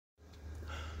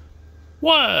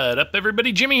What up,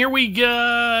 everybody? Jimmy here. We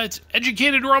got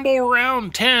Educated Rumble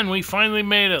round 10. We finally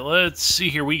made it. Let's see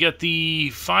here. We got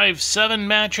the 5-7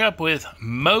 matchup with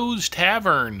Moe's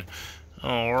Tavern.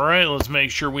 All right, let's make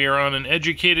sure we are on an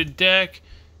educated deck.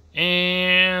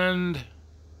 And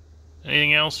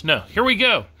anything else? No. Here we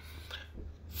go.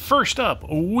 First up,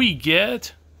 we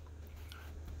get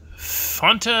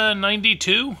Fanta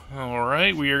 92. All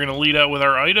right, we are going to lead out with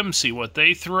our items, see what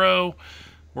they throw.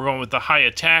 We're going with the high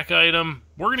attack item.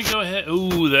 We're going to go ahead.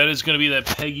 Ooh, that is going to be that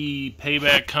Peggy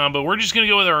payback combo. We're just going to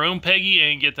go with our own Peggy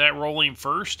and get that rolling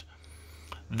first.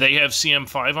 They have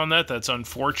CM5 on that. That's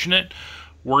unfortunate.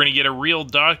 We're going to get a real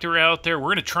doctor out there. We're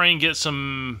going to try and get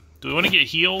some... Do we want to get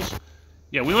heals?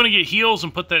 Yeah, we want to get heals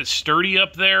and put that sturdy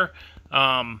up there.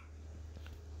 Oh,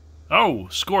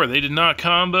 score. They did not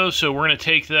combo, so we're going to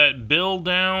take that bill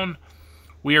down.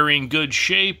 We are in good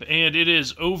shape, and it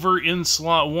is over in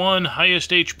slot 1.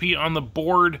 Highest HP on the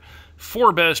board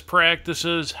for best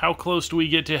practices. How close do we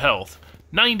get to health?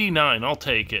 99. I'll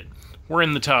take it. We're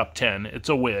in the top 10. It's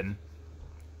a win.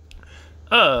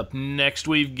 Up next,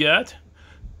 we've got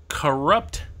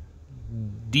Corrupt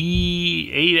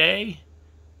D8A.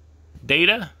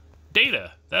 Data.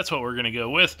 That's what we're going to go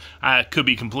with. I could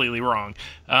be completely wrong.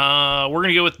 We're going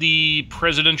to go with the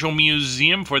Presidential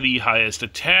Museum for the highest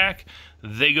attack.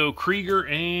 They go Krieger,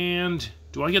 and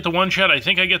do I get the one shot? I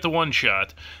think I get the one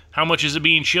shot. How much is it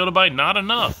being shielded by? Not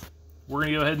enough. We're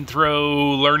going to go ahead and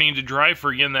throw Learning to Drive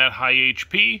for, again, that high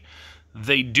HP.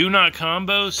 They do not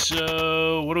combo,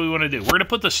 so what do we want to do? We're going to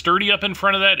put the Sturdy up in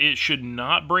front of that. It should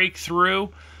not break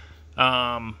through.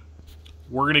 We're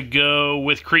going to go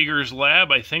with Krieger's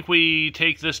Lab. I think we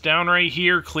take this down right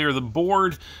here, clear the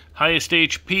board. Highest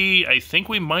HP. I think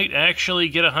we might actually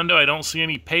get a hundo. I don't see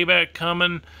any payback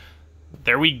coming.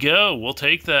 There we go. We'll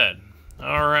take that.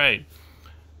 All right.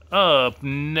 Up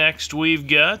next, we've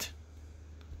got...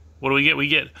 What do we get? We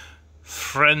get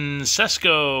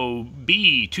Francesco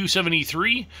B.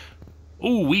 273.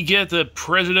 Ooh, we get the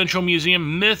Presidential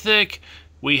Museum Mythic.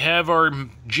 We have our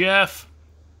Jeff.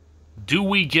 Do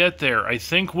we get there? I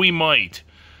think we might.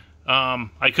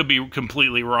 I could be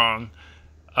completely wrong.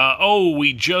 Oh,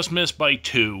 we just missed by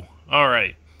 2. All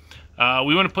right.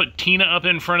 We want to put Tina up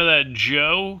in front of that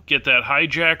Joe, get that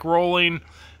hijack rolling.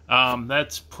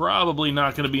 That's probably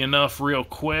not going to be enough real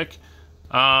quick.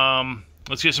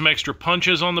 Let's get some extra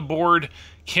punches on the board.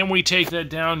 Can we take that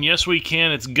down? Yes, we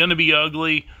can. It's going to be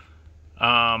ugly.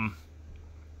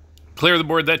 Clear the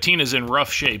board. That Tina's in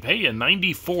rough shape. Hey, a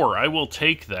 94. I will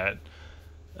take that.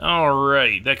 All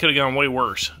right. That could have gone way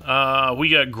worse. We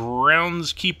got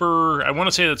Groundskeeper. I want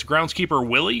to say that's Groundskeeper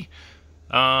Willie.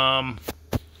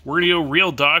 We're going to go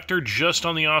Real Doctor just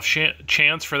on the off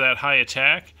chance for that high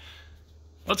attack.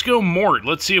 Let's go Mort.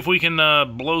 Let's see if we can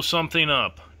blow something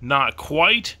up. Not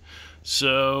quite.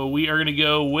 So we are going to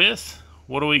go with...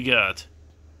 What do we got?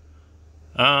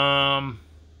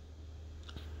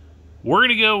 We're going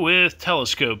to go with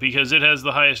Telescope because it has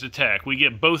the highest attack. We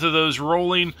get both of those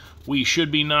rolling. We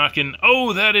should be knocking...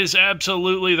 Oh, that is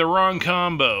absolutely the wrong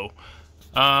combo.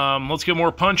 Let's get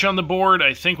more punch on the board.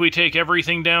 I think we take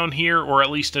everything down here, or at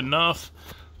least enough.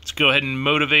 Let's go ahead and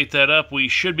motivate that up. We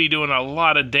should be doing a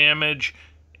lot of damage.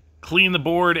 Clean the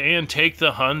board and take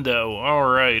the hundo. All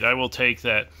right, I will take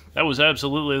that. That was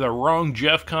absolutely the wrong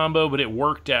Jeff combo, but it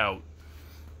worked out.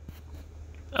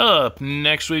 Up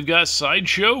next, we've got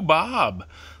Sideshow Bob.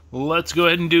 Let's go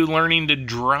ahead and do Learning to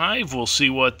Drive. We'll see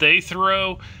what they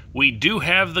throw. We do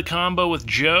have the combo with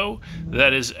Joe.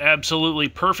 That is absolutely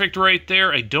perfect right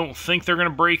there. I don't think they're going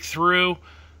to break through.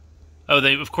 Oh,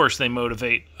 of course they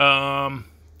motivate. Can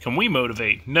we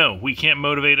motivate? No, we can't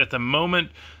motivate at the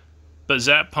moment. But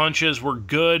Zap Punches, we're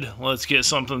good. Let's get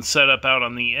something set up out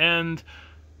on the end.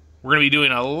 We're going to be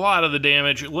doing a lot of the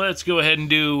damage. Let's go ahead and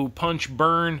do Punch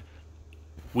Burn.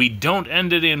 We don't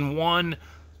end it in 1.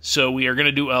 So we are going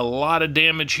to do a lot of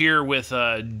damage here with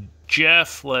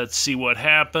Jeff. Let's see what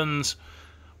happens.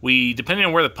 Depending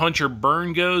on where the punch or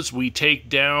burn goes, we take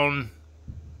down,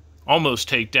 almost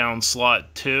take down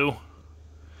slot 2.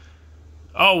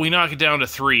 Oh, we knock it down to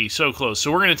 3. So close.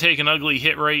 So we're going to take an ugly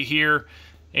hit right here.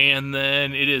 And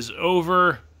then it is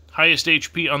over. Highest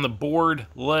HP on the board.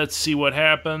 Let's see what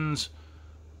happens.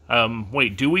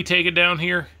 Wait, do we take it down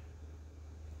here?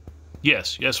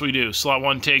 Yes, we do. Slot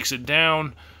 1 takes it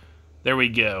down. There we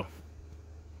go.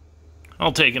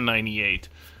 I'll take a 98.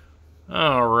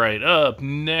 All right, up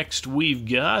next we've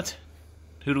got...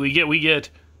 Who do we get? We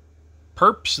get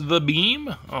Perps the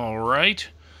Beam. All right.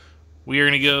 We are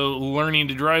going to go Learning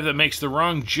to Drive. That makes the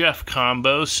wrong Jeff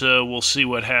combo, so we'll see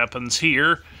what happens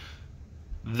here.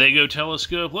 They go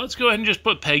Telescope. Let's go ahead and just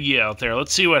put Peggy out there.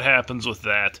 Let's see what happens with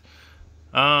that.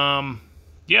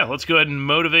 Yeah, let's go ahead and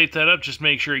motivate that up. Just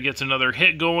make sure he gets another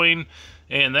hit going.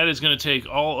 And that is going to take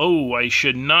all... Oh, I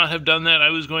should not have done that. I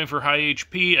was going for high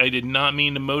HP. I did not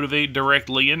mean to motivate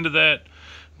directly into that.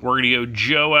 We're going to go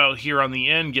Joe out here on the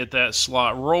end, get that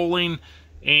slot rolling.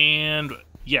 And,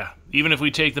 yeah, even if we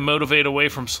take the motivate away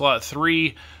from slot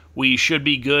 3, we should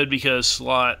be good because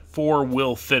slot 4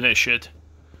 will finish it.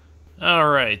 All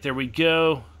right, there we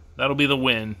go. That'll be the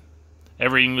win.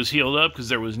 Everything was healed up because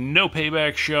there was no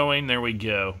payback showing. There we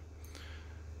go.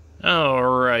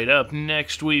 Alright, up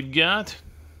next we've got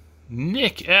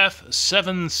Nick F.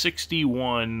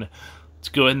 761. Let's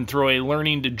go ahead and throw a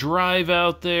learning to drive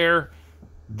out there.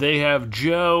 They have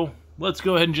Joe. Let's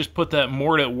go ahead and just put that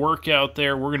Mort at work out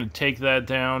there. We're going to take that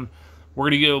down.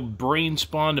 We're going to go Brain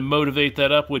Spawn to motivate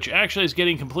that up, which actually is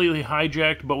getting completely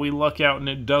hijacked, but we luck out and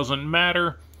it doesn't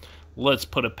matter. Let's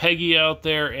put a Peggy out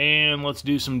there, and let's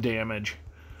do some damage.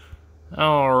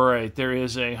 Alright, there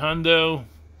is a hundo.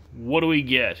 What do we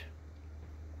get?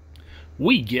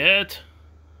 We get...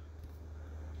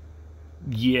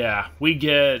 Yeah, we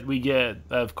get,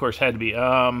 of course, had to be,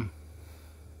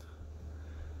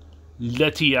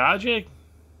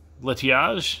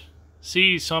 Letiage?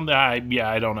 See, something, yeah,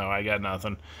 I don't know, I got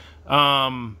nothing.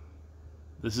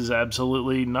 This is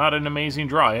absolutely not an amazing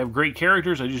draw. I have great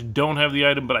characters, I just don't have the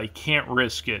item, but I can't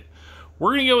risk it.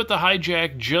 We're going to go with the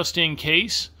hijack just in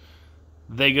case.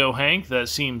 They go Hank, that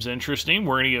seems interesting.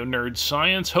 We're going to go Nerd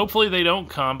Science. Hopefully they don't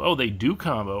combo. Oh, they do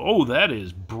combo. Oh, that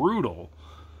is brutal.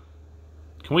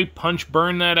 Can we punch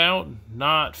burn that out?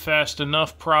 Not fast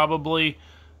enough, probably.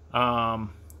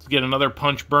 Let's get another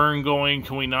punch burn going.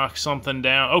 Can we knock something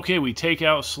down? Okay, we take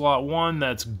out slot 1.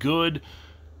 That's good.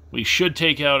 We should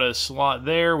take out a slot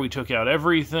there. We took out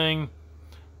everything.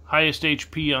 Highest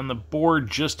HP on the board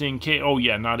just in case. Oh,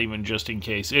 yeah, not even just in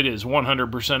case. It is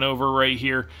 100% over right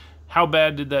here. How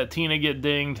bad did that Tina get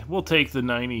dinged? We'll take the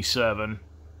 97.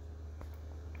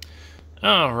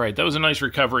 All right, that was a nice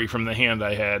recovery from the hand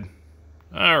I had.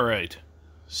 All right,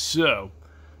 so,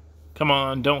 come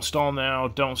on, don't stall now,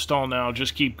 don't stall now,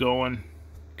 just keep going.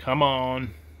 Come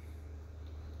on.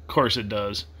 Of course it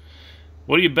does.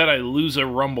 What do you bet I lose a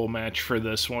Rumble match for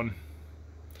this one?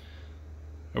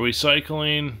 Are we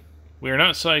cycling? We are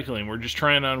not cycling, we're just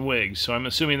trying on wigs, so I'm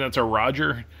assuming that's a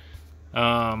Roger.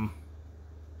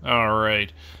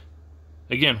 Alright.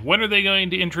 Again, when are they going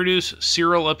to introduce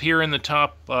Cyril up here in the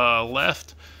top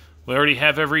left? We already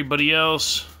have everybody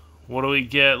else. What do we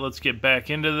get? Let's get back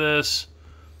into this.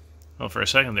 Oh, for a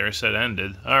second there it said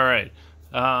ended. Alright.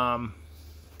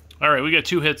 Alright, we got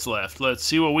 2 hits left. Let's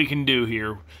see what we can do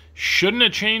here. Shouldn't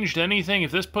have changed anything.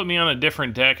 If this put me on a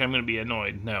different deck, I'm going to be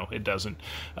annoyed. No, it doesn't.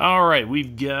 Alright,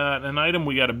 we've got an item,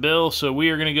 we got a bill, so we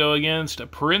are going to go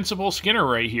against Principal Skinner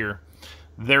right here.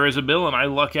 There is a bill, and I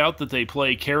luck out that they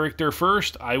play character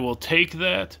first. I will take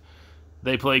that.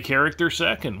 They play character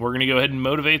second. We're going to go ahead and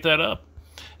motivate that up.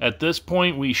 At this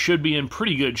point, we should be in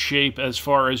pretty good shape as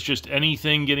far as just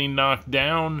anything getting knocked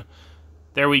down.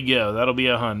 There we go. That'll be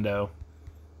a hundo.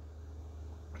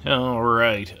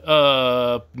 Alright.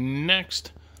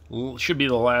 Next, should be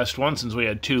the last one since we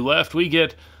had 2 left. We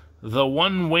get the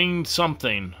one-winged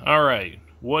something. Alright.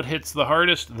 What hits the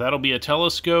hardest? That'll be a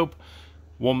telescope.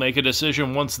 We'll make a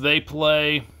decision once they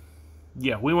play.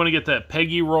 Yeah, we want to get that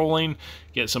Peggy rolling,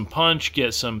 get some punch,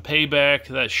 get some payback.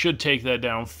 That should take that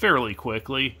down fairly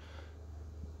quickly.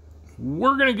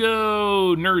 We're going to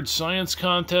go Nerd Science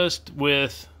Contest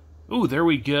with... Ooh, there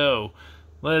we go.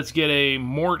 Let's get a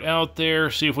Mort out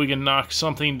there, see if we can knock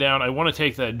something down. I want to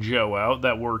take that Joe out.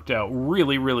 That worked out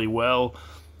really, really well.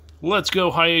 Let's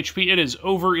go high HP. It is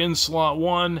over in slot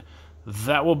 1.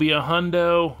 That will be a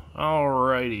hundo.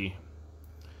 Alrighty.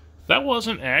 That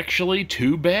wasn't actually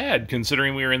too bad,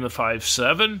 considering we were in the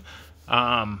 5-7.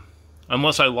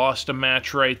 Unless I lost a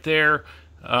match right there.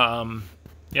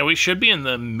 Yeah, we should be in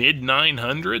the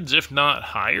mid-900s, if not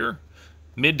higher.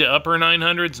 Mid to upper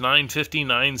 900s, 950,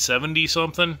 970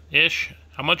 something-ish.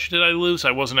 How much did I lose?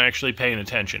 I wasn't actually paying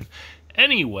attention.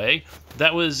 Anyway,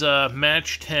 that was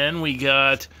match 10. We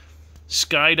got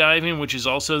skydiving, which is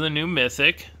also the new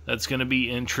mythic. That's going to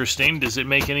be interesting. Does it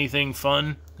make anything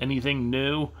fun? Anything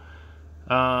new?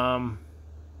 Do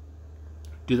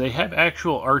they have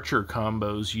actual archer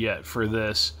combos yet for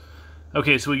this?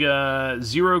 Okay, so we got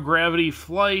Zero Gravity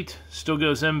Flight, still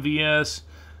goes MVS.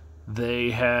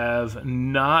 They have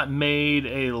not made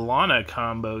a Lana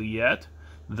combo yet.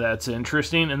 That's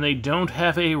interesting. And they don't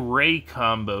have a Ray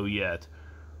combo yet.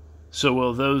 So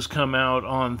will those come out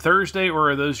on Thursday,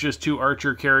 or are those just 2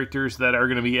 archer characters that are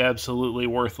going to be absolutely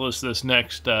worthless this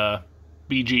next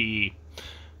BGE?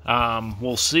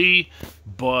 We'll see,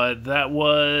 but that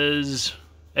was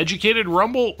Educated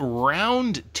Rumble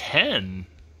round 10.